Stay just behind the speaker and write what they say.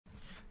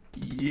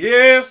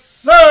Yes,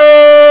 sir!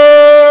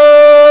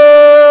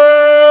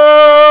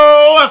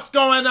 What's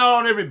going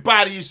on,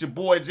 everybody? It's your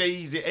boy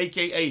DEEZ,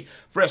 aka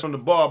Fresh from the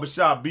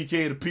Barbershop,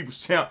 BK the People's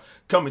Champ,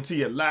 coming to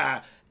you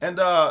live. And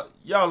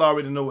y'all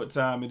already know what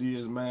time it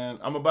is, man.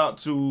 I'm about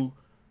to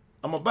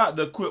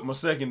equip my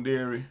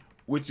secondary,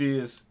 which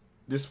is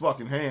this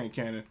fucking hand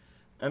cannon.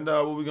 And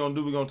what we're gonna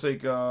do, we're gonna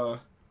take I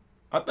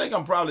think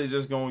I'm probably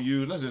just gonna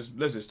use, let's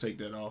just take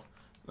that off.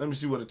 Let me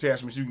see what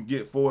attachments you can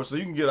get for it. So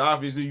you can get,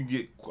 obviously, you can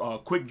get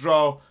quick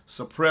draw,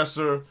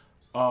 suppressor,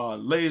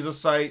 laser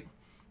sight,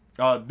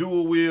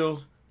 dual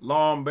wheels,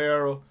 long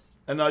barrel,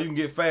 and you can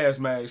get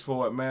fast mags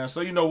for it, man.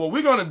 So you know what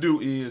we're gonna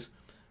do is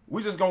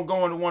we're just gonna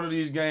go into one of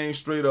these games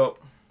straight up,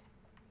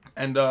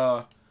 and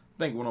I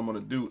think what I'm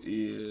gonna do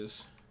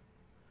is,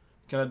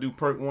 can I do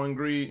perk 1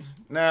 greed?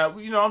 Now,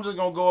 you know, I'm just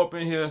gonna go up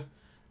in here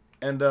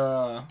and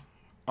I'm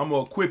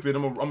gonna equip it.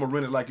 I'm gonna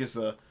run it like it's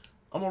a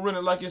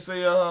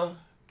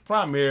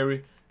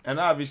primary, and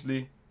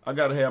obviously I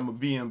gotta have my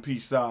VMP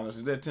silence.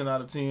 Is that 10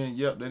 out of 10?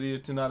 Yep, that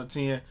is 10 out of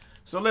 10.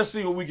 So let's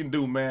see what we can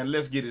do, man.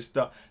 Let's get it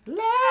started.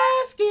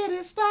 Let's get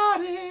it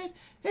started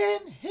in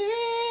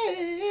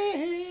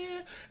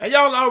here. And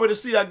y'all already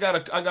see I got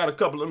a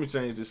couple. Let me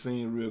change this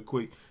scene real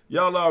quick.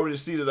 Y'all already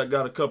see that I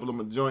got a couple of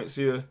my joints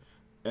here,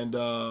 and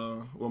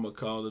what am I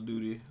Call of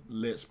Duty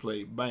Let's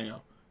Play? Bam.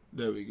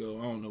 There we go.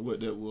 I don't know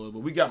what that was, but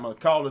we got my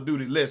Call of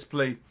Duty Let's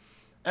Play,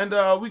 and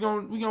we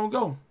gonna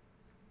go.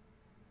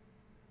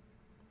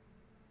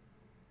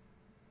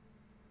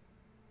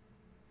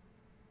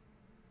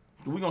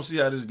 We're gonna see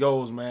how this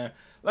goes, man.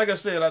 Like I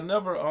said, I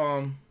never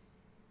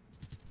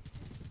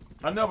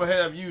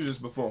have used this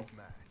before.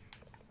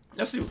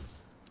 Let's see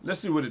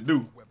what it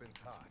do.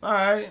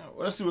 Alright,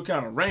 well, let's see what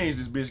kind of range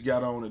this bitch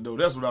got on it, though.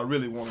 That's what I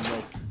really want to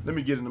know. Let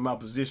me get into my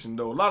position,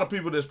 though. A lot of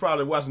people that's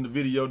probably watching the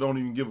video don't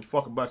even give a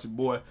fuck about your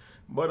boy,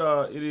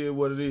 but it is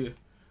what it is.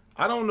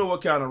 I don't know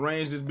what kind of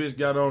range this bitch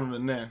got on it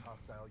now.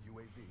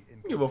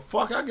 Give a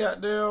fuck. I got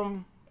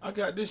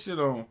this shit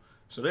on.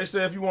 So they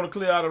say if you want to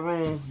clear out a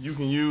room, you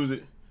can use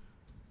it.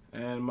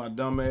 And my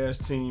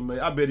dumbass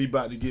teammate, I bet he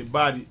about to get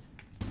bodied.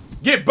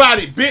 Get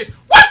bodied, bitch!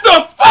 What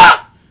the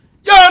fuck?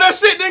 Yo, that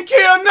shit didn't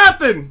kill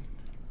nothing.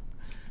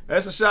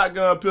 That's a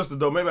shotgun pistol,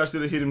 though. Maybe I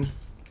should have hit him.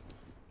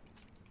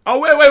 Oh,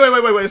 wait.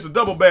 It's a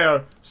double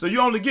barrel. So you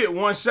only get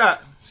one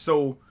shot.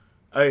 So,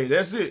 hey,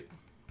 that's it.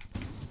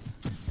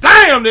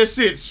 Damn, this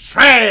shit's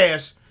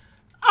trash.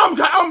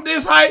 I'm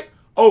this hype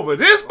over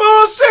this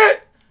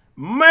bullshit.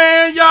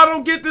 Man, y'all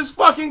don't get this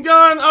fucking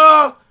gun,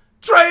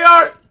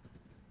 Treyarch.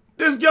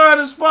 This gun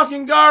is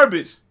fucking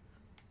garbage.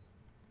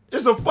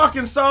 It's a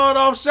fucking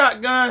sawed-off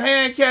shotgun,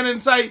 hand cannon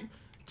type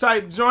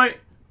joint,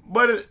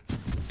 but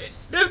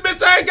this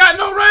bitch ain't got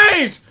no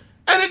range,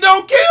 and it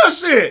don't kill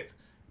shit.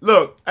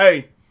 Look,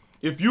 hey,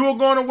 if you are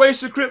going to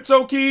waste your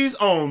crypto keys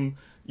on,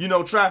 you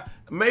know, try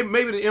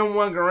maybe the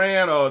M1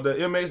 Garand or the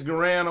MX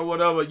Garand or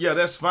whatever, yeah,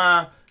 that's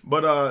fine.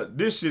 But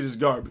this shit is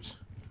garbage.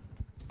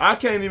 I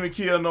can't even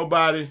kill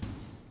nobody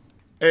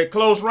at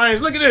close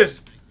range. Look at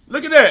this.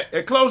 Look at that.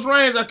 At close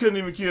range, I couldn't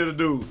even kill the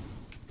dude.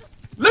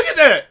 Look at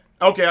that.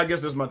 Okay, I guess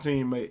that's my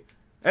teammate.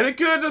 And it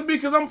could just be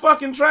because I'm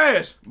fucking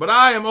trash. But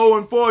I am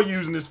 0-4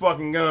 using this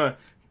fucking gun.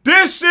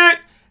 This shit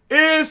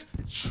is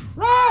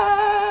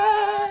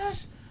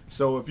trash.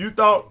 So if you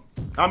thought,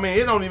 I mean,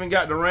 it don't even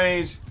got the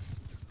range.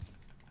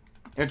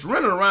 And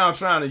running around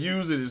trying to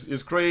use it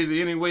is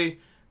crazy anyway.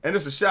 And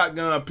it's a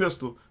shotgun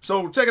pistol.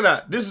 So check it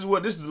out. This is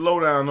the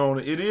lowdown on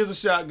it. It is a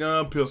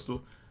shotgun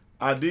pistol.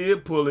 I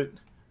did pull it.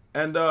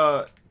 And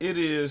it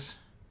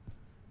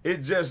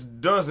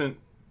just doesn't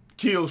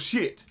kill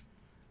shit.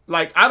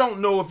 Like, I don't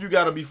know if you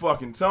gotta be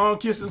fucking tongue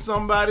kissing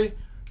somebody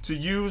to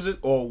use it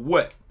or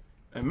what.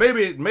 And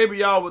maybe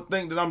y'all would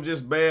think that I'm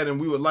just bad,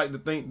 and we would like to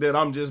think that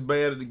I'm just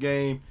bad at the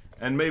game,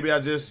 and maybe I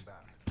just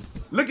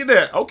look at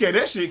that. Okay,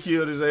 that shit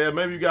killed his ass.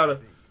 Maybe you got a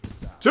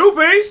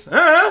 2-piece,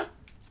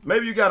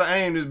 maybe you gotta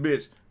aim this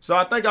bitch. So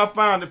I think I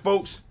found it,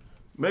 folks.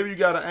 Maybe you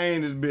gotta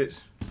aim this bitch.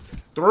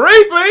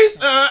 3-piece,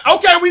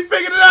 okay, we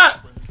figured it out.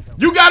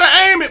 You gotta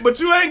aim it, but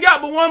you ain't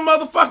got but one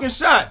motherfucking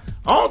shot.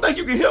 I don't think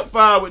you can hip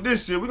fire with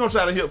this shit. We're gonna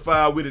try to hip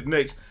fire with it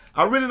next.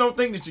 I really don't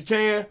think that you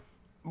can,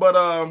 but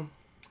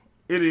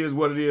it is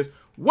what it is.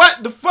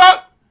 What the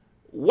fuck?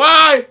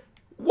 Why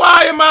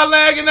am I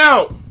lagging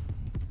out?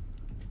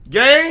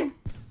 Game?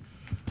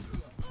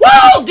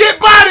 Whoa, get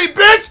body,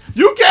 bitch!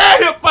 You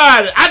can't hip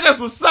fire it. I just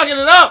was sucking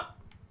it up.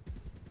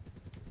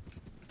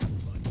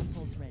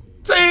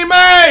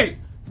 Teammate!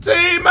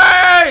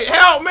 Teammate!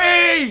 Help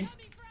me!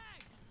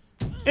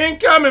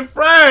 Incoming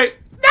frag!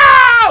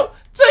 No!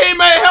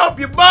 Teammate, help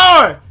your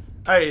boy!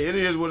 Hey, it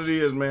is what it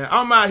is, man.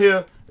 I'm out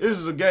here. This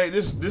is a game.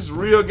 This is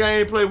real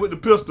gameplay with the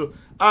pistol.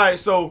 All right,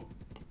 so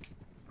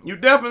you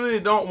definitely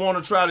don't want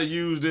to try to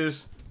use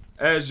this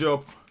as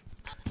your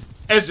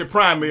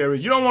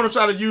primary. You don't want to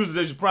try to use it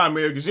as your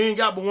primary because you ain't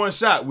got but one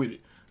shot with it.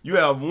 You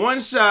have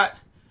one shot,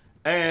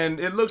 and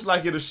it looks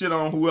like it'll shit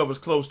on whoever's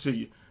close to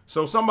you.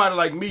 So somebody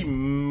like me,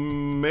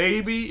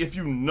 maybe if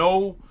you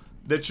know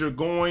that you're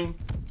going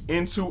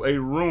into a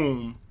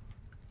room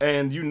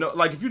and you know,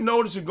 like if you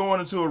know that you're going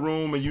into a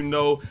room and you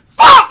know,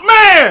 fuck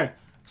man,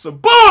 some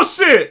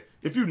bullshit.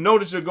 If you know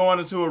that you're going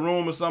into a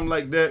room or something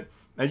like that,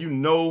 and you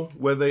know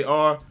where they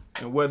are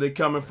and where they're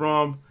coming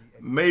from,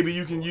 maybe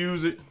you can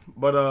use it.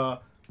 But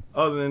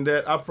other than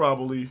that, I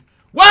probably,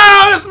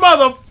 wow, this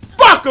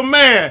motherfucker,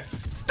 man,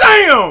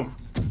 damn.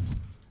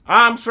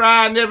 I'm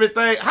trying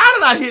everything. How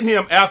did I hit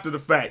him after the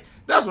fact?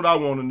 That's what I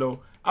want to know.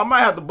 I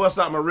might have to bust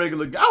out my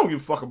regular gun. I don't give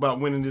a fuck about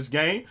winning this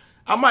game.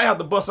 I might have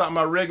to bust out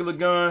my regular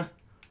gun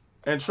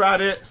and try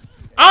that.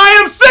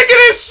 I am sick of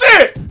this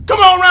shit. Come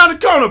on around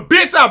the corner,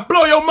 bitch. I'll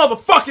blow your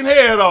motherfucking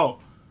head off.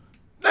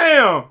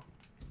 Damn.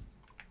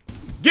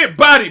 Get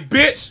bodied,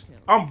 bitch.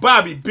 I'm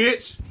Bobby,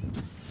 bitch.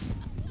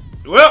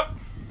 Well,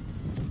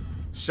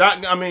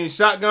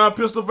 shotgun,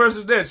 pistol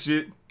versus that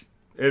shit.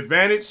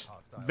 Advantage,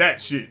 that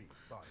shit.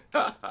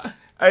 Hey,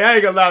 I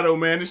ain't gonna lie though,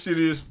 man. This shit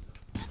is.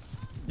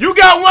 You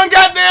got one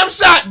goddamn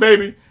shot,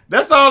 baby.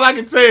 That's all I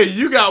can tell you.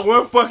 You got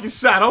one fucking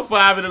shot. I'm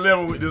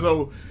 5-11 with this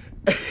old.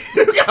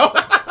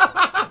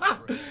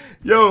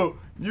 Yo,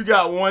 you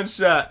got one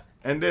shot,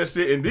 and that's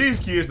it. And these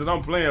kids that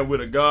I'm playing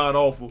with are god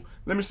awful.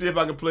 Let me see if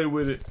I can play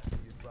with it.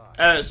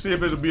 See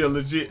if it'll be a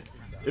legit.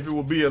 If it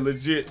will be a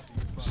legit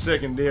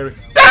secondary.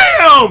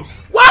 Damn!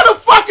 Why the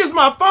fuck is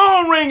my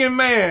phone ringing,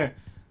 man?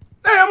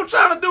 Damn, I'm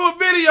trying to do a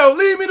video.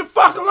 Leave me the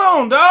fuck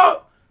alone,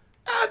 dog.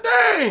 God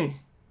dang.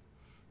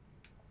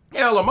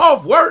 Hell, I'm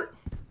off work.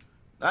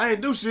 I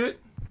ain't do shit.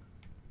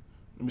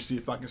 Let me see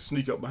if I can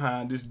sneak up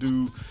behind this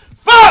dude.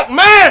 Fuck,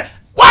 man!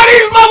 Why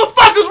these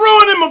motherfuckers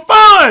ruining my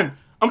fun?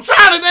 I'm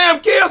trying to damn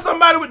kill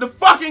somebody with the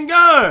fucking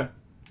gun.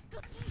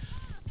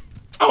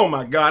 Oh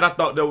my God, I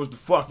thought that was the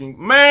fucking...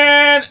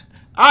 Man,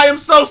 I am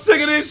so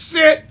sick of this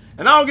shit.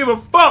 And I don't give a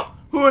fuck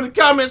who in the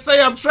comments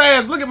say I'm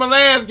trash. Look at my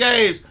last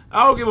games.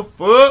 I don't give a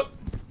fuck.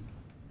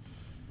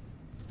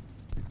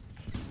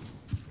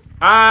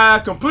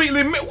 I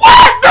completely...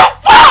 What the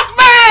fuck,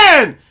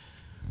 man?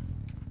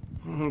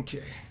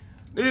 Okay.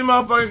 These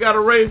motherfuckers got a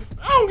rape.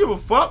 I don't give a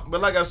fuck. But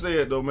like I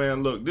said, though,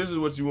 man, look, this is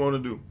what you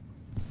want to do.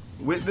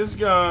 With this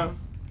gun.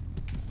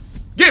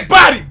 Get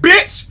bodied,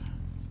 bitch!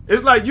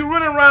 It's like you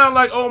running around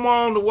like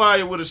Omar on the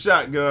wire with a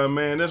shotgun,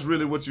 man. That's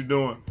really what you're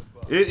doing.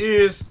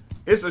 It's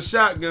a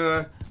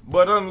shotgun,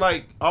 but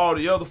unlike all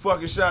the other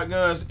fucking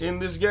shotguns in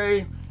this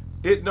game,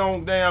 it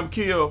don't damn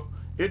kill.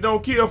 It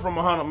don't kill from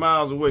 100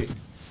 miles away.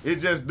 It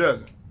just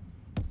doesn't.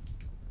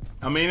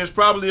 I mean, it's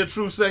probably a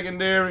true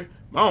secondary.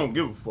 I don't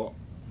give a fuck.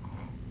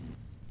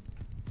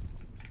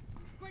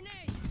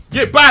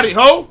 Get bodied,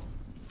 ho!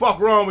 Fuck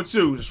wrong with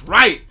you? That's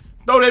right.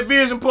 Throw that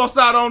vision pulse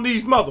out on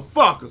these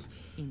motherfuckers.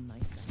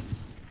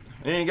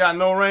 They ain't got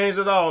no range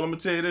at all. I'm gonna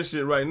tell you this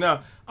shit right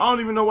now. I don't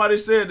even know why they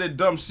said that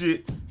dumb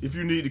shit if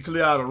you need to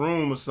clear out a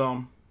room or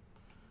something.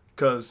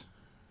 Cause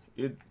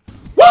it...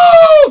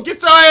 Woo!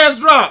 Get your ass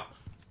dropped!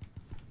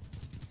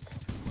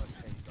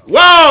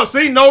 Whoa!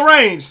 See, no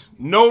range.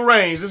 No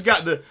range. It's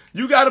got the...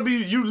 You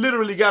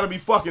literally gotta be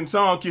fucking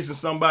tongue kissing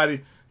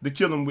somebody to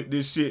kill them with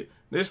this shit.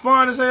 It's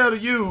fun as hell to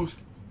use.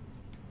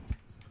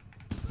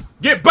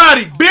 Get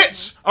bodied,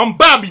 bitch! I'm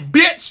Bobby,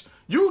 bitch!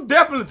 You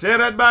definitely tell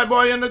that bad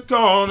boy in the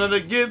corner to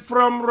get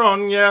from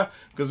run, yeah.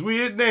 Cause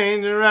we are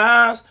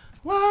dangerous.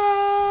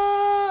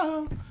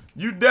 Wow.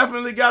 You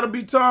definitely gotta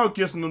be tongue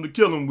kissing them to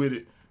kill them with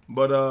it.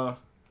 But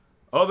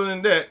other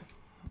than that,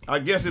 I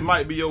guess it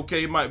might be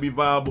okay, it might be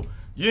viable.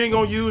 You ain't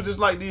gonna use this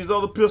like these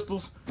other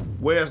pistols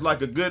where it's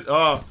like a good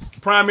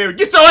primary.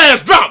 Get your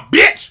ass dropped,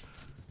 bitch!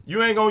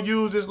 You ain't gonna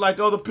use this like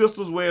other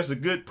pistols where it's a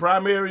good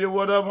primary or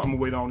whatever. I'm gonna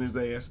wait on his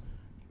ass.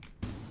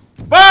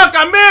 Fuck,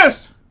 I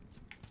missed!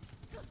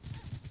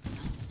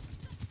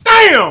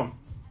 Damn!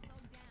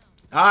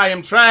 I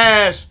am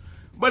trash.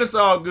 But it's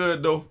all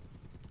good, though.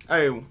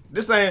 Hey,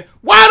 this ain't...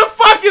 Why the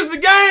fuck is the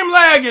game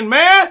lagging,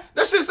 man?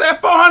 That shit said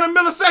 400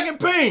 millisecond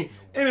ping.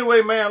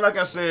 Anyway, man, like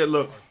I said,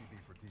 look.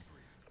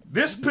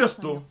 This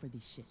pistol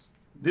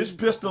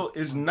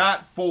is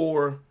not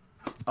for...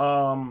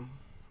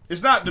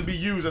 it's not to be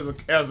used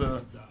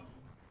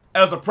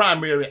as a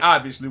primary,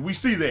 obviously. We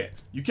see that.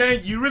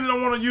 You really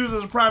don't want to use it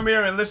as a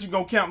primary unless you're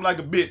going to count like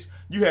a bitch.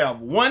 You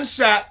have one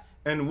shot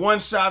and one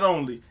shot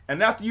only.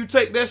 And after you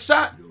take that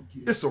shot,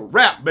 it's a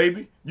wrap,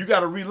 baby. You got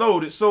to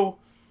reload it. So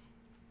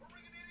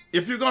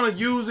if you're going to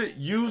use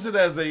it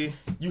as a,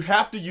 you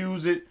have to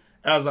use it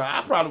as a,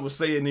 I probably would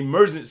say an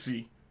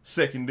emergency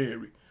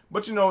secondary.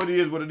 But you know, it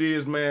is what it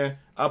is, man.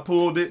 I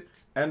pulled it.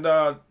 And do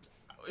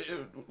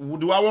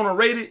I want to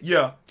rate it?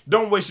 Yeah.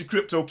 Don't waste your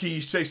crypto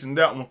keys chasing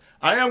that one.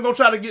 I am going to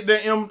try to get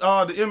that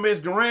the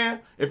MS Garand.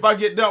 If I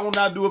get that one,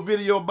 I'll do a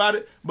video about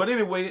it. But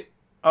anyway,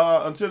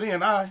 until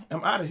then, I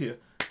am out of here.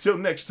 Till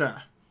next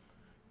time.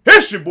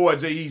 It's your boy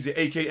DEEZ,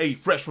 a.k.a.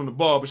 Fresh from the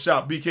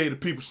Barbershop, BK the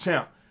People's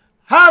Champ.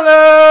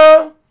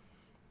 Holla!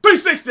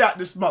 360 out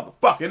this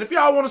motherfucker. And if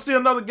y'all want to see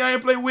another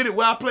gameplay with it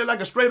where I play like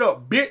a straight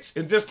up bitch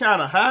and just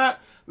kind of hide,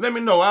 let me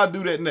know. I'll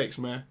do that next,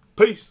 man.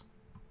 Peace.